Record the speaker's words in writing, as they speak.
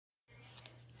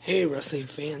Hey wrestling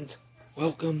fans,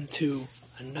 welcome to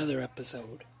another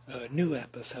episode, a new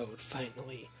episode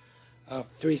finally, of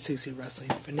 360 Wrestling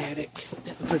Fanatic,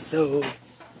 episode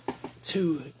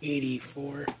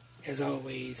 284. As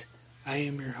always, I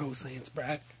am your host Lance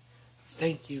Brock.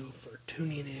 Thank you for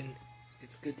tuning in.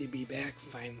 It's good to be back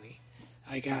finally.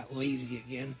 I got lazy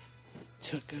again,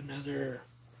 took another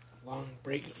long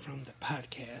break from the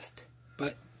podcast,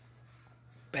 but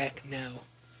back now,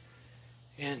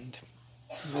 and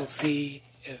we'll see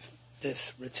if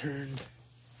this return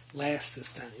lasts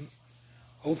this time.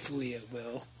 Hopefully it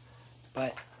will,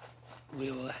 but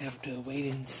we will have to wait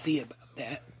and see about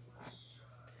that.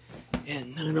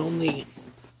 And not only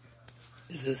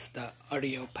is this the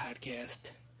audio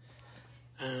podcast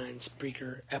on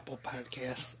Spreaker, Apple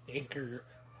Podcasts, Anchor,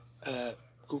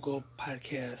 Google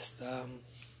Podcasts,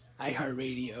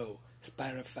 iHeartRadio,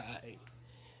 Spotify,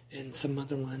 and some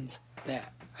other ones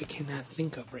that I cannot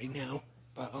think of right now,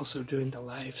 but also doing the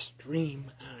live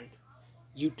stream on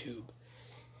YouTube.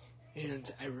 And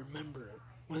I remember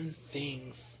one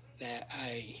thing that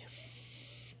I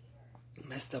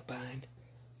missed that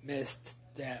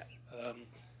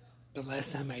the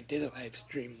last time I did a live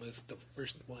stream was the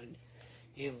first one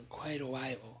in quite a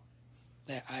while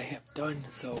that I have done,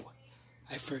 so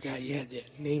I forgot you had to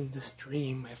name the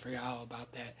stream. I forgot all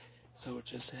about that, so it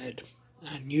just said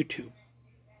on YouTube,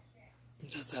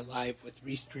 just a live with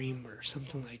Restream or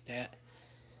something like that.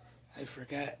 I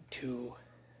forgot to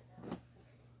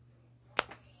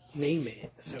name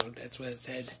it, so that's what it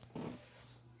said.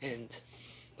 And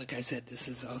like I said, this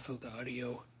is also the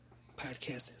audio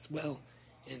podcast as well.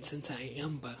 And since I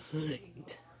am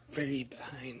behind, very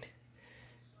behind,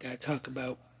 gotta talk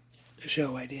about a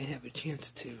show I didn't have a chance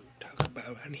to talk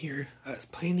about on here. I was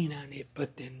planning on it,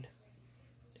 but then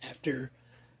after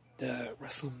the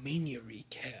WrestleMania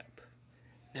recap,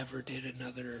 never did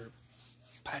another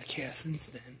podcast since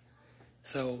then.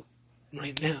 So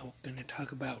right now, I'm going to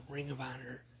talk about Ring of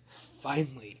Honor.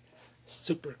 Finally,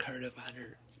 Supercard of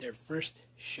Honor, their first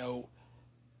show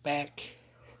back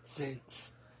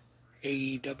since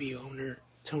AEW owner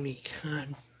Tony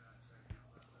Khan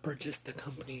purchased the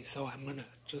company. So I'm going to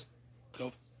just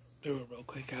go through it real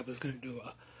quick. I was going to do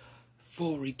a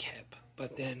full recap,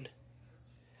 but then,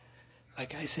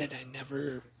 like I said, I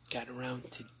never got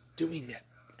around to doing that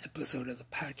episode of the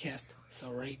podcast. So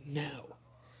right now,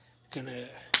 I'm gonna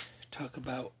talk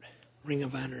about Ring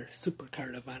of Honor,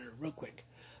 Supercard of Honor real quick.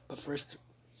 But first,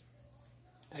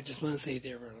 I just want to say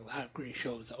there were a lot of great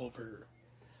shows over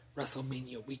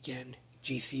WrestleMania weekend.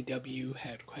 GCW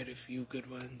had quite a few good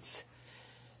ones.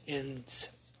 And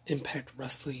Impact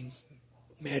Wrestling,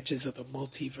 Matches of the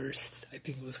Multiverse, I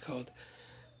think it was called.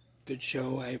 Good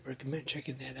show. I recommend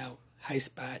checking that out. High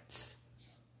Spots,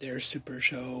 their super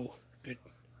show, good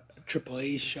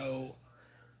AAA show,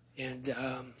 and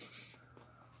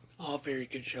all very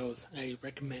good shows. I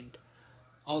recommend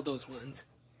all those ones,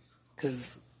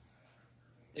 because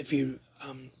if you,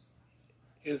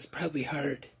 it was probably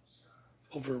hard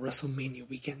over WrestleMania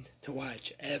weekend to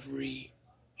watch every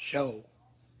show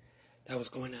that was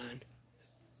going on.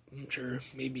 I'm sure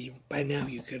maybe by now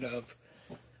you could have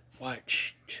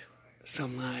watched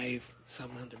some live, some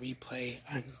on the replay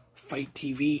on Fight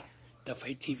TV, the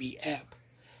Fight TV app.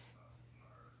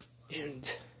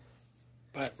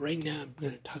 But right now I'm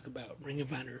going to talk about Ring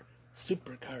of Honor,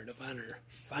 Supercard of Honor,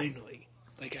 finally.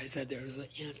 Like I said, there was an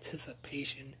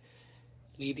anticipation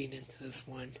leading into this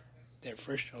one, their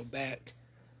first show back.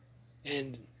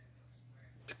 And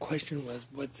the question was,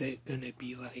 what's it going to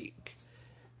be like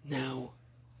now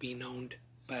being owned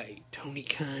by Tony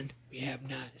Khan? We have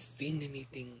not seen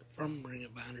anything from Ring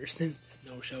of Honor since.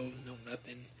 No shows, no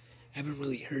nothing. Haven't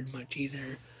really heard much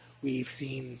either. We've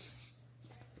seen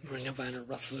Ring of Honor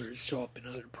wrestlers show up in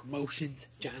other promotions.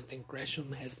 Jonathan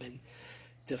Gresham has been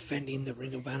defending the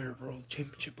Ring of Honor World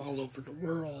Championship all over the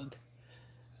world.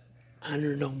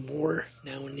 Honor No More,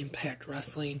 now in Impact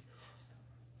Wrestling.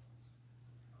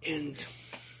 And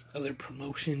other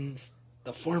promotions.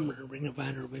 The former Ring of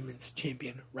Honor Women's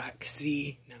Champion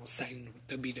Roxy, now signed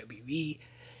with WWE.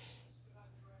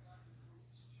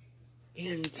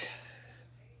 And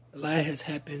a lot has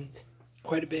happened,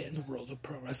 quite a bit in the world of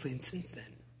pro wrestling since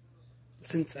then.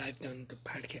 Since I've done the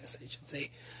podcast, I should say.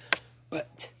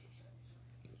 But,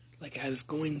 like I was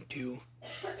going to,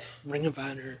 Ring of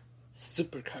Honor,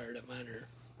 Supercard of Honor.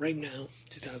 Right now,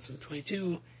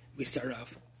 2022, we start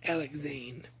off Alex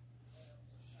Zane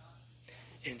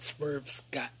and Swerve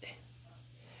Scott.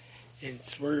 And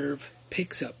Swerve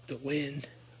picks up the win,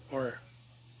 or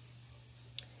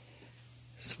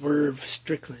Swerve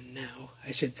Strickland now,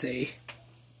 I should say,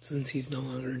 since he's no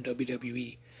longer in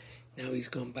WWE. Now he's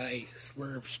gone by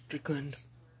Swerve Strickland,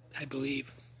 I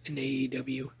believe, in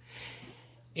AEW.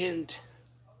 And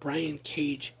Brian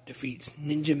Cage defeats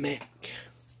Ninja Mac.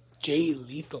 Jay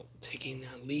Lethal taking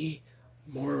on Lee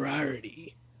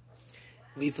Moriarty.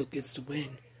 Lethal gets the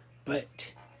win,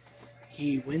 but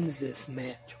he wins this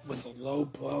match with a low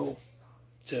blow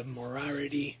to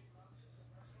Moriarty,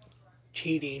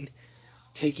 cheating,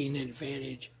 taking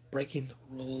advantage, breaking the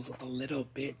rules a little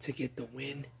bit to get the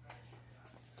win.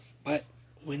 But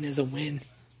win is a win.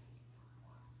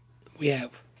 We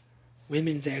have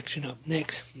women's action up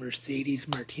next. Mercedes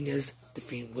Martinez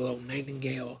defeating Willow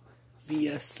Nightingale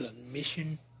via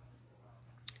submission.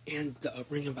 And the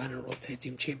Ring of Honor World Tag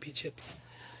Team Championships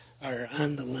are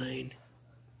on the line.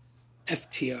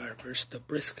 FTR versus the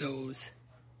Briscoes.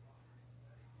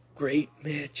 Great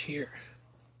match here.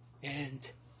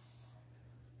 And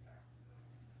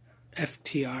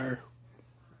FTR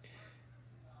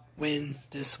win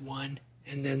this one,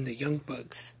 and then the Young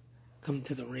Bucks come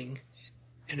to the ring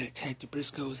and attack the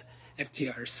Briscoes.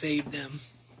 FTR saved them.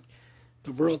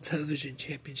 The World Television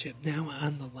Championship now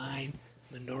on the line.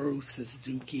 Minoru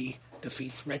Suzuki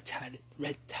defeats Red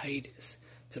Titus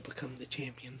to become the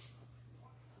champion.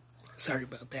 Sorry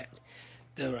about that.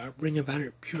 The Ring of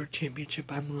Honor Pure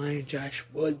Championship on the line. Josh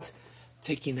Woods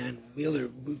taking on Wheeler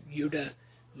Yuta,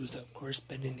 who's of course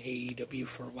been in AEW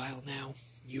for a while now.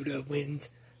 Yuta wins.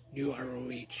 New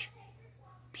ROH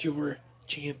Pure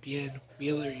Champion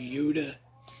Wheeler Yuta,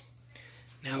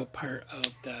 now part of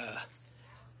the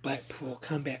Blackpool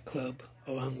Combat Club,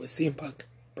 along with CM Punk,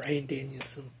 Bryan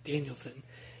Danielson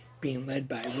being led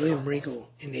by William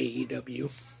Regal in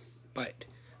AEW. But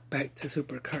back to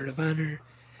Supercard of Honor,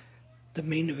 the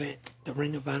main event, the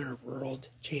Ring of Honor World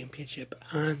Championship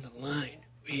on the line.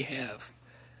 We have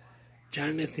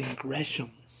Jonathan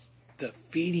Gresham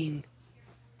defeating,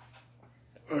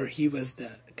 or he was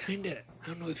the kind of, I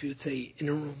don't know if you would say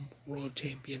interim world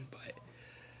champion, but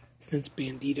since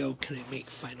Bandito couldn't make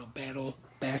final battle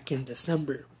back in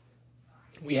December,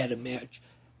 we had a match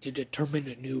to determine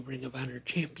a new Ring of Honor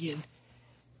champion.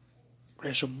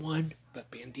 Gresham won,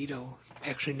 but Bandito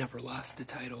actually never lost the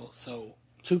title, so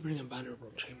two Ring of Honor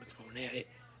world champions going at it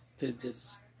to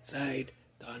decide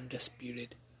the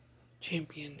undisputed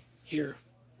champion here,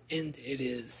 and it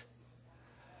is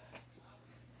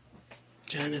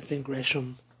Jonathan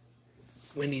Gresham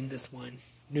winning this one.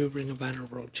 New Ring of Honor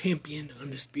World Champion,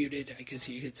 undisputed, I guess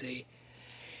you could say.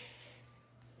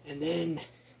 And then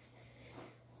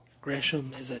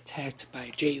Gresham is attacked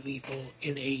by Jay Lethal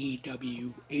in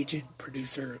AEW, agent,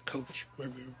 producer, coach,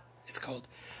 whatever it's called,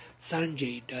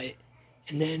 Sanjay Dutt.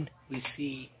 And then we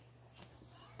see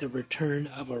the return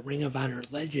of a Ring of Honor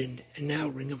legend and now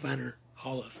Ring of Honor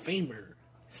Hall of Famer,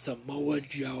 Samoa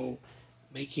Joe,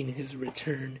 making his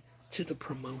return to the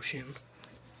promotion.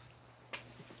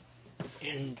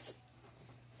 And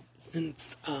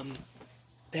since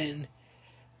then,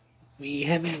 we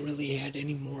haven't really had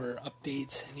any more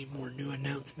updates, any more new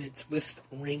announcements with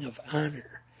Ring of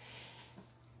Honor.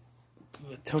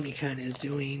 What Tony Khan is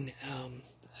doing,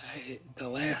 the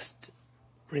last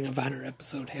Ring of Honor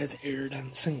episode has aired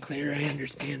on Sinclair, I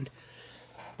understand,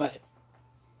 but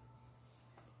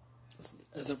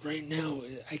as of right now,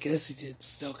 I guess it's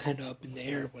still kind of up in the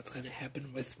air what's going to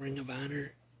happen with Ring of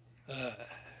Honor.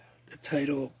 The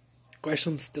title,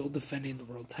 Gresham's still defending the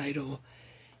world title,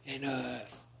 and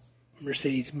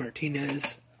Mercedes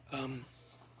Martinez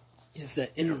is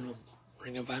the interim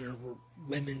Ring of Honor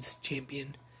Women's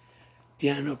Champion.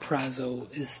 Deonna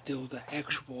Purrazzo is still the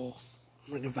actual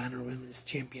Ring of Honor Women's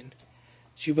Champion.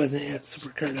 She wasn't at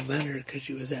Supercard of Honor because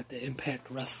she was at the Impact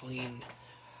Wrestling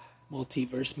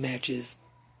Multiverse Matches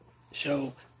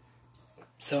show.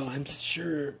 So I'm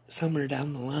sure somewhere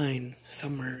down the line,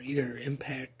 somewhere either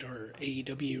Impact or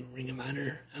AEW Ring of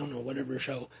Honor, I don't know, whatever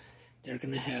show, they're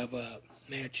going to have a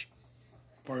match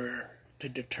to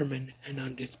determine an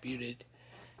undisputed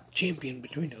champion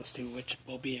between those two, which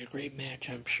will be a great match,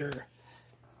 I'm sure.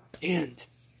 And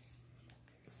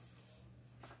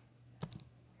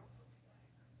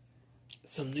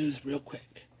some news real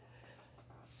quick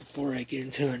before I get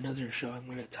into another show I'm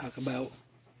going to talk about,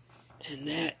 and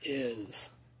that is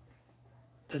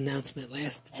the announcement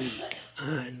last week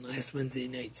on last Wednesday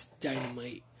night's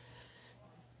Dynamite.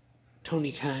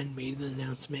 Tony Khan made the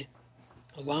announcement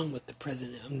along with the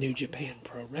president of New Japan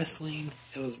Pro Wrestling.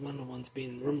 It was one of the ones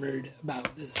being rumored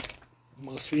about this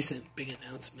most recent big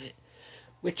announcement,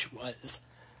 which was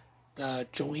the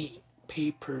joint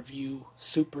pay-per-view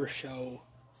super show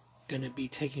going to be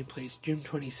taking place June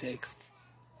 26th.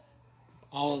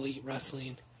 All Elite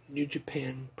Wrestling, New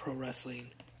Japan Pro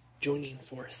Wrestling joining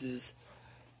forces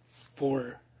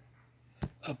for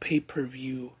a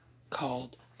pay-per-view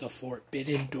called The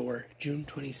Forbidden Door, June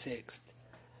 26th.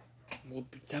 Will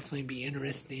definitely be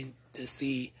interesting to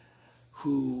see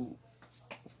who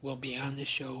will be on the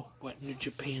show, what New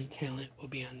Japan talent will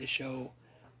be on the show,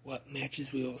 what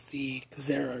matches we will see, because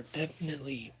there are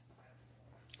definitely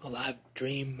a lot of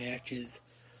dream matches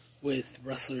with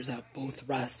wrestlers on both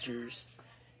rosters.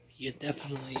 You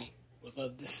definitely would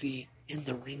love to see in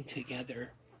the ring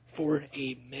together for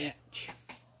a match.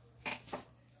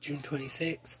 June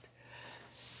 26th.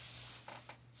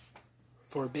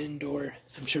 Forbidden Door.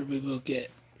 I'm sure we will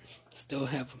still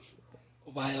have a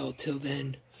while till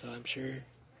then, so I'm sure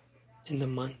in the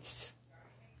months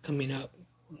coming up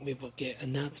we will get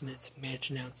announcements, match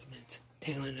announcements,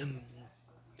 talent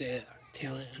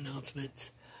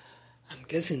announcements. I'm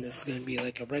guessing this is going to be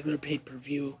like a regular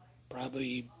pay-per-view,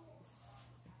 probably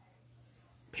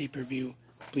pay-per-view,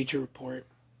 Bleacher Report,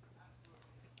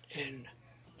 and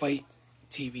Fight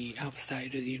TV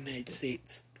outside of the United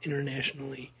States,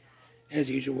 internationally, as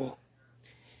usual.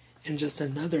 And just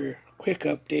another quick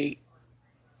update.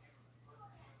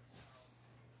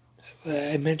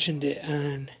 I mentioned it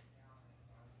on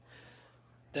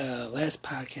the last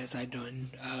podcast I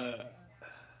done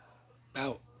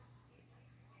about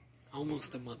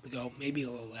almost a month ago, maybe a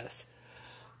little less.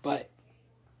 But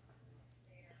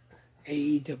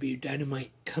AEW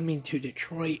Dynamite coming to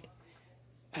Detroit.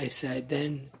 I said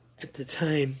then at the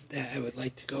time that I would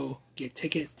like to go get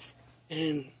tickets,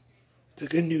 and the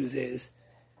good news is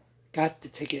got the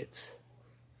tickets,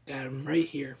 got them right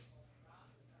here.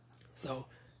 So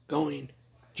going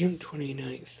June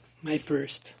 29th, my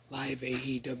first live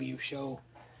AEW show,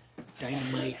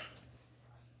 Dynamite.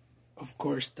 Of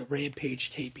course, the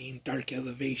Rampage taping, Dark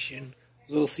Elevation,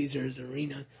 Little Caesars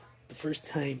Arena. The first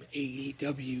time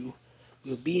AEW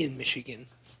will be in Michigan.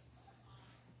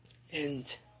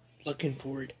 And looking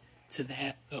forward to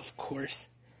that, of course.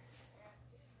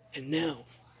 And now,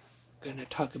 I'm going to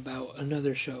talk about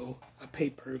another show, a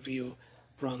pay-per-view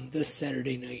from this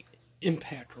Saturday night,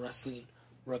 Impact Wrestling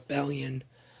Rebellion,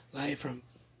 live from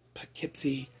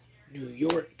Poughkeepsie, New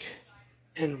York.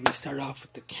 And we start off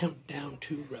with the Countdown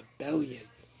to Rebellion,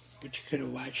 which you could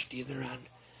have watched either on,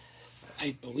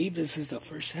 I believe this is the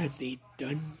first time they've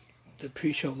done the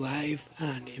pre-show live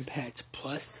on Impact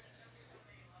Plus.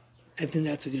 I think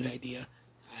that's a good idea.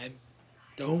 I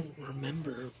don't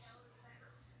remember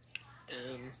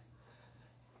them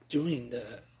doing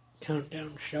the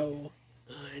Countdown show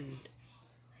on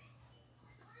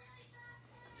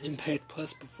Impact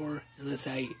Plus before, unless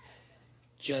I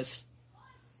just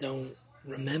don't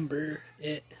remember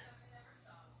it.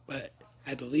 But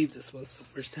I believe this was the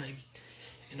first time.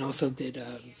 And also did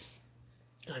on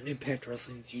Impact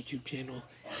Wrestling's YouTube channel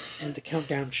and the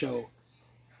Countdown show.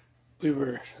 We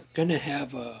were gonna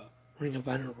have a Ring of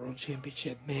Honor World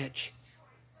Championship match.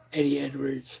 Eddie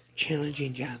Edwards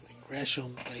challenging Jonathan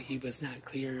Gresham, but he was not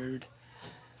cleared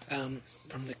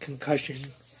from the concussion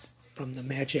from the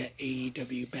match at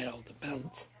AEW Battle of the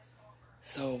Belts.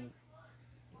 So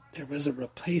there was a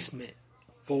replacement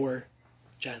for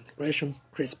Jonathan Gresham,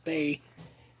 Chris Bay,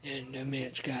 and the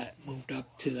match got moved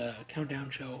up to the Countdown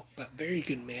show. But very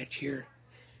good match here,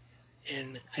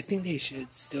 and I think they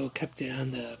should still kept it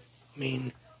on the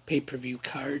main pay-per-view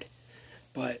card.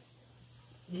 But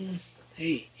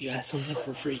hey, you got something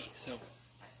for free, so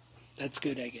that's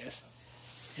good, I guess.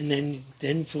 And then the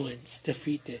Influence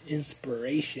defeat the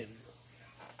Inspiration.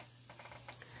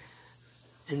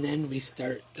 And then we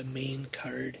start the main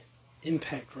card,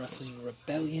 Impact Wrestling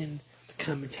Rebellion. The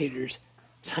commentators,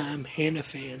 Tom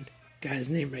Hannafan, got his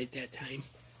name right that time,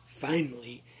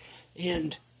 finally,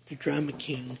 and the Drama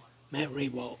King, Matt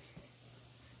Raywalt.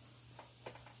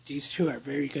 These two are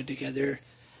very good together,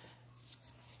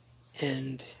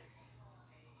 and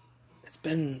it's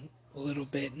been a little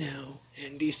bit now,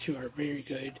 and these two are very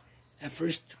good. At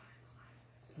first,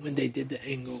 when they did the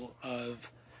angle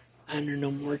of Honor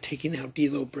No More taking out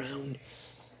D'Lo Brown,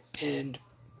 and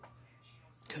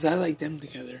because I like them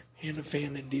together,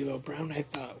 Hannafan and D'Lo Brown, I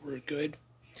thought were good,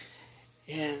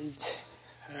 and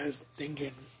I was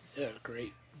thinking,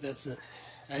 great,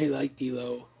 I like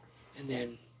D'Lo, and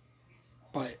then,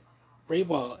 but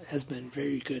Raywalt has been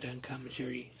very good on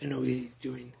commentary. I know he's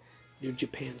doing New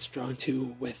Japan Strong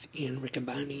 2 with Ian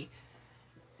Riccaboni,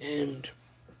 and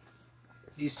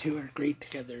these two are great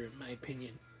together in my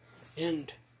opinion.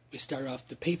 And we start off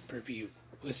the pay-per-view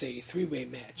with a three-way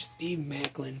match. Steve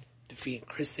Maclin defeating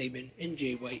Chris Sabin and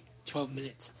Jay White, 12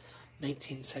 minutes,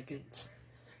 19 seconds.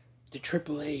 The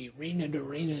AAA Reina de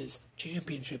Reinas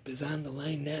Championship is on the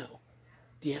line now.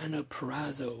 Deonna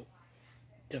Purrazzo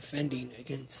defending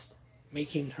against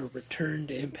making her return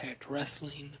to Impact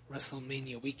Wrestling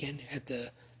WrestleMania weekend at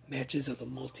the Matches of the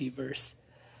Multiverse,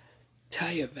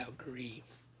 Taya Valkyrie.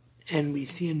 And we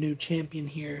see a new champion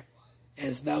here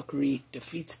as Valkyrie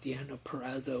defeats Deonna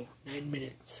Purrazzo 9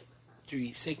 minutes,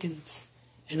 3 seconds.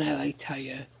 And I like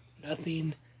Taya.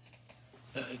 Nothing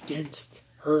against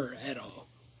her at all.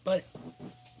 But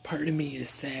part of me is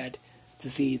sad to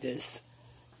see this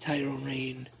title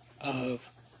reign of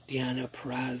Deonna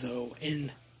Purrazzo,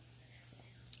 and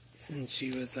since she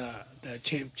was the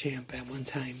champ at one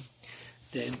time,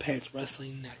 the Impact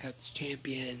Wrestling Knockouts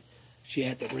champion, she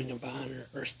had the Ring of Honor,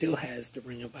 or still has the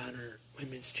Ring of Honor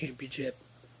Women's Championship,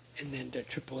 and then the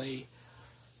AAA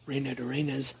Reina de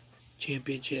Reinas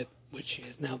Championship, which she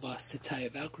has now lost to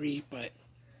Taya Valkyrie, but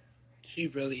she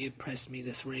really impressed me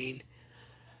this reign.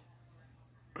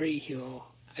 Great heel.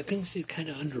 I think she's kind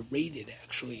of underrated,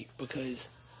 actually, because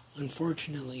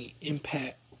unfortunately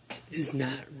Impact is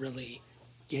not really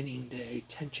getting the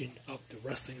attention of the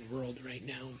wrestling world right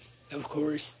now. Of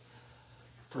course,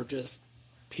 for just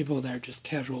people that are just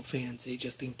casual fans, they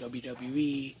just think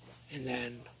WWE, and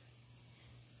then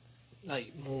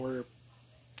like more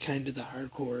kind of the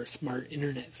hardcore smart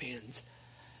internet fans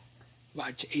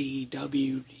watch AEW.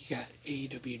 You got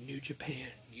AEW New Japan,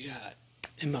 you got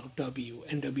MLW,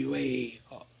 NWA,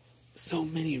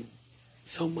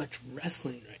 so much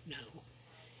wrestling right now.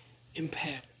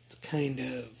 Impact kind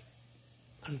of,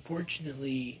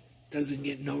 unfortunately, doesn't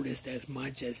get noticed as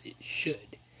much as it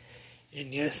should.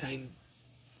 And yes, I'm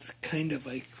kind of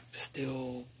like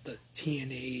still the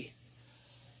TNA,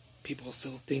 people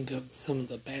still think of some of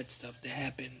the bad stuff that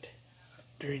happened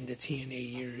during the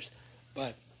TNA years,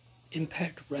 but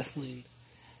Impact Wrestling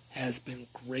has been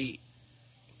great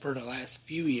for the last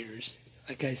few years.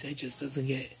 Like I said, just doesn't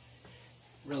get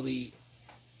really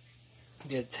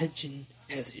the attention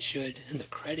as it should and the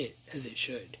credit as it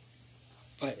should.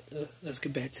 But let's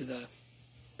get back to the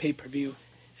pay-per-view.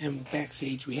 And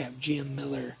backstage we have GM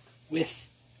Miller with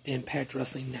the Impact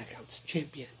Wrestling Knockouts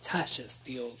champion Tasha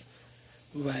Steelz,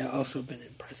 who I also been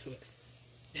impressed with.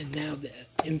 And now the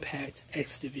Impact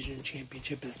X Division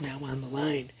Championship is now on the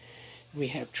line. We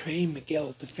have Trey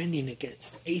Miguel defending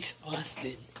against Ace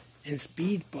Austin and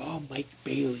Speedball Mike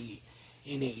Bailey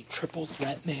in a triple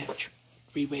threat match,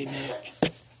 3-way match,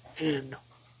 and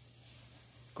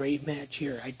great match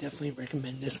here. I definitely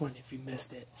recommend this one if you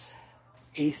missed it.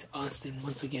 Ace Austin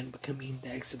once again becoming the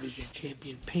X Division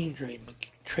champion, pinning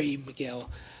Trey Miguel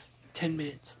 10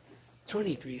 minutes,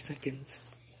 23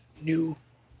 seconds, new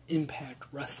Impact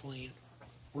Wrestling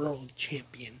World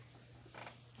Champion.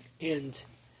 And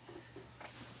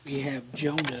we have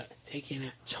Jonah taking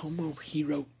out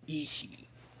Tomohiro Ishii.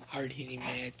 Hard-hitting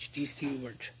match. These two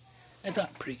were, I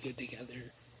thought, pretty good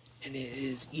together. And it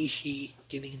is Ishii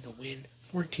getting the win.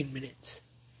 14 minutes,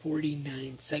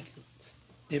 49 seconds.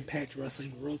 The Impact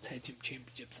Wrestling World Tag Team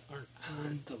Championships are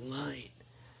on the line.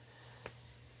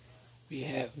 We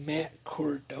have Matt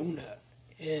Cardona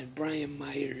and Brian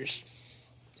Myers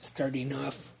starting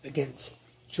off against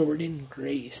Jordan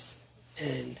Grace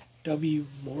and W.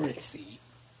 Morrissey.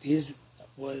 This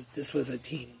was a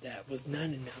team that was not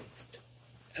announced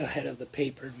ahead of the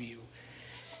pay-per-view,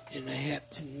 and I have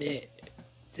to admit,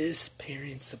 this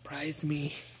pairing surprised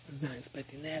me. I was not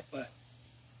expecting that, but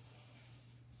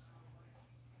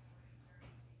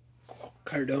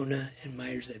Cardona and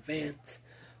Myers advance,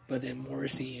 but then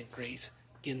Morrissey and Grace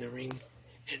get in the ring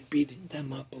and beating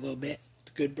them up a little bit.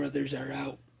 The Good Brothers are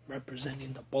out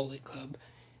representing the Bullet Club,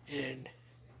 and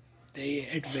they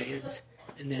advance,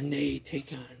 and then they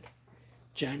take on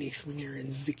Johnny Swinger and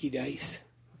Zicky Dice.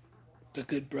 The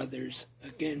Good Brothers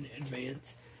again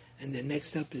advance, and then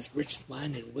next up is Rich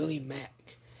Swann and Willie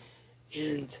Mack.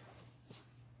 And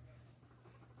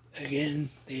again,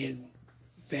 they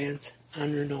advance.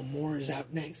 Honor No More is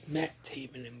out next. Matt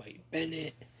Taven and Mike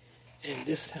Bennett. And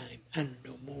this time, Honor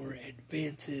No More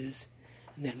advances.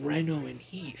 And then Rhino and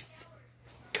Heath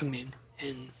come in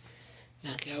and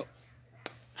knock out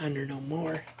Honor No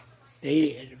More.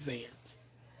 They advance.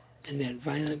 And then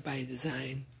Violent by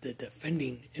Design, the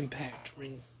defending Impact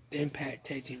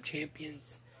Tag Team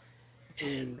Champions.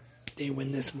 And they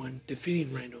win this one,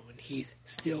 defeating Rhino and Heath.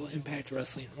 Still Impact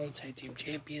Wrestling World Tag Team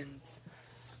Champions.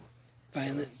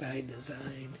 Violent by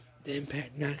Design, the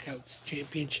Impact Knockouts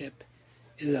Championship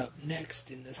is up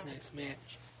next in this next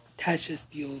match. Tasha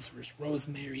Steelz vs.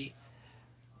 Rosemary.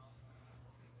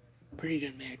 Pretty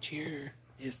good match here.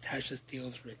 Is Tasha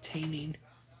Steelz retaining.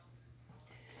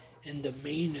 And the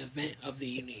main event of the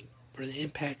evening for the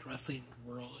Impact Wrestling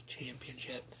World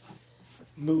Championship,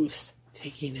 Moose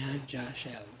taking on Josh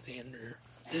Alexander.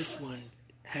 This one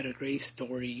had a great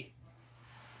story.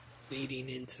 leading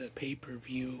into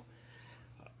pay-per-view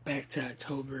back to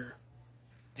October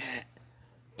at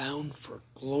Bound for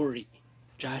Glory.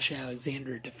 Josh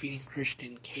Alexander defeating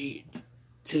Christian Cage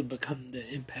to become the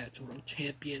Impact World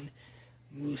Champion.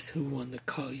 Moose, who won the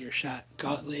Call Your Shot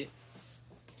Gauntlet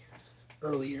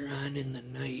earlier on in the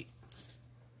night,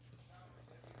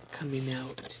 coming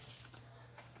out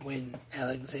when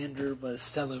Alexander was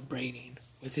celebrating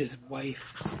with his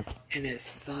wife and his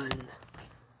son,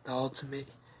 the Ultimate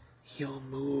heel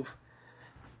move,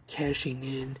 cashing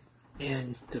in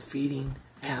and defeating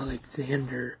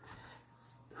Alexander,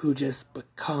 who just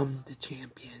become the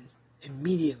champion,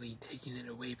 immediately taking it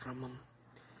away from him.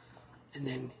 And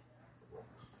then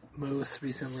most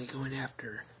recently going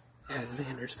after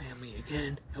Alexander's family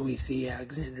again, and we see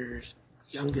Alexander's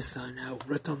youngest son out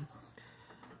with him.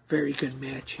 Very good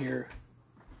match here,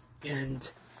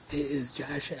 and it is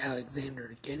Josh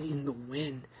Alexander getting the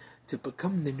win to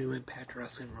become the new Impact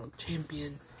Wrestling World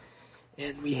Champion.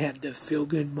 And we have the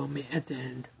feel-good moment at the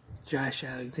end. Josh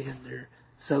Alexander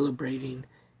celebrating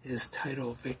his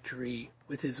title victory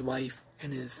with his wife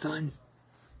and his son.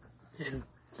 And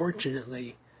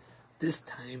fortunately, this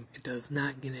time it does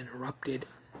not get interrupted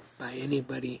by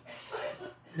anybody,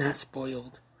 not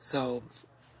spoiled. So,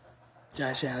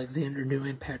 Josh Alexander, new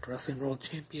Impact Wrestling World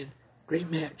Champion. Great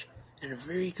match and a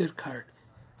very good card.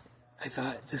 I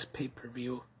thought this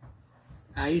pay-per-view,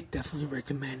 I definitely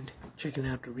recommend checking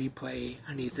out the replay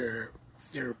on either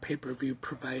your pay-per-view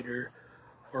provider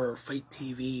or Fight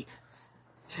TV.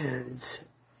 And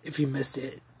if you missed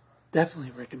it,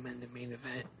 definitely recommend the main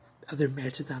event. Other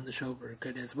matches on the show were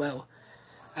good as well.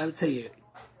 I would say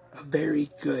a very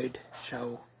good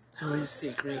show. I wouldn't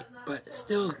say great, but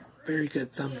still very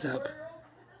good thumbs up.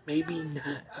 Maybe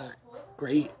not a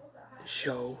great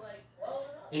show.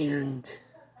 And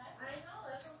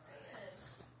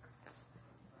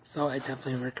so I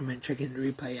definitely recommend checking the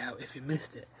replay out if you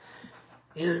missed it.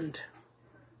 And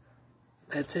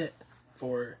that's it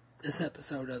for this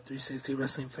episode of 360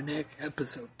 Wrestling Fanatic,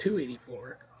 episode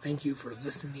 284. Thank you for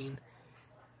listening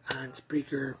on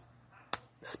Spreaker,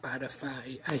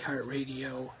 Spotify,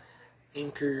 iHeartRadio,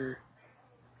 Anchor,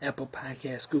 Apple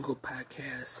Podcasts, Google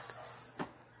Podcasts,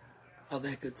 all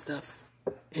that good stuff,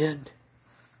 and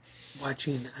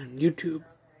watching on YouTube.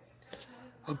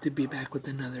 Hope to be back with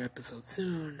another episode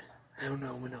soon. I don't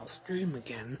know when I'll stream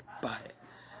again, but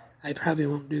I probably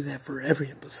won't do that for every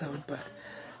episode, but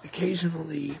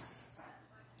occasionally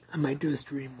I might do a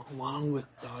stream along with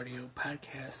the audio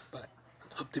podcast, but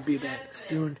hope to be back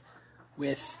soon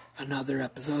with another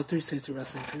episode of 360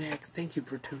 Wrestling Fanatic. Thank you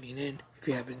for tuning in. If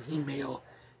you have an email,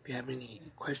 if you have any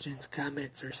questions,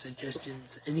 comments, or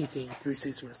suggestions, anything,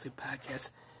 360 Wrestling Podcast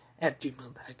at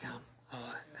gmail.com.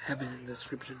 Have it in the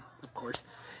description, of course.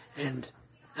 And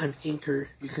on Anchor,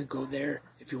 you can go there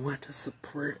if you want to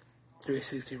support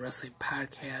 360 Wrestling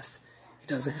Podcast. It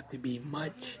doesn't have to be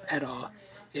much at all,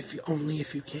 if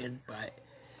you can, but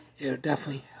it'll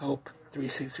definitely help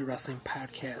 360 Wrestling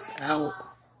Podcast out.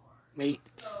 Make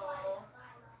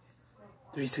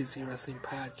 360 Wrestling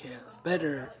Podcast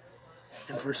better.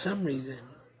 And for some reason,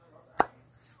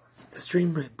 the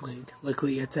stream went blink.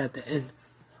 Luckily, it's at the end.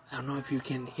 I don't know if you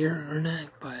can hear it or not,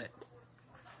 but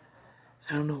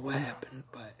I don't know what happened,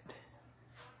 but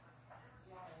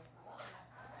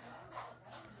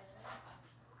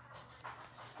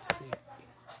let's see.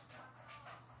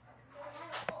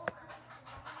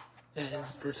 And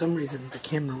for some reason, the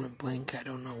camera went blank. I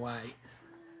don't know why,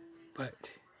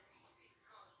 but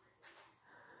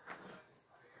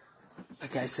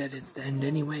like I said, it's the end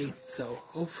anyway, so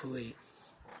hopefully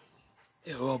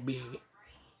it will be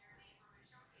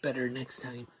better next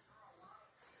time.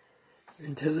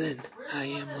 Until then, I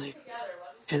am Lance,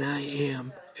 and I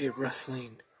am a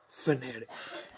wrestling fanatic.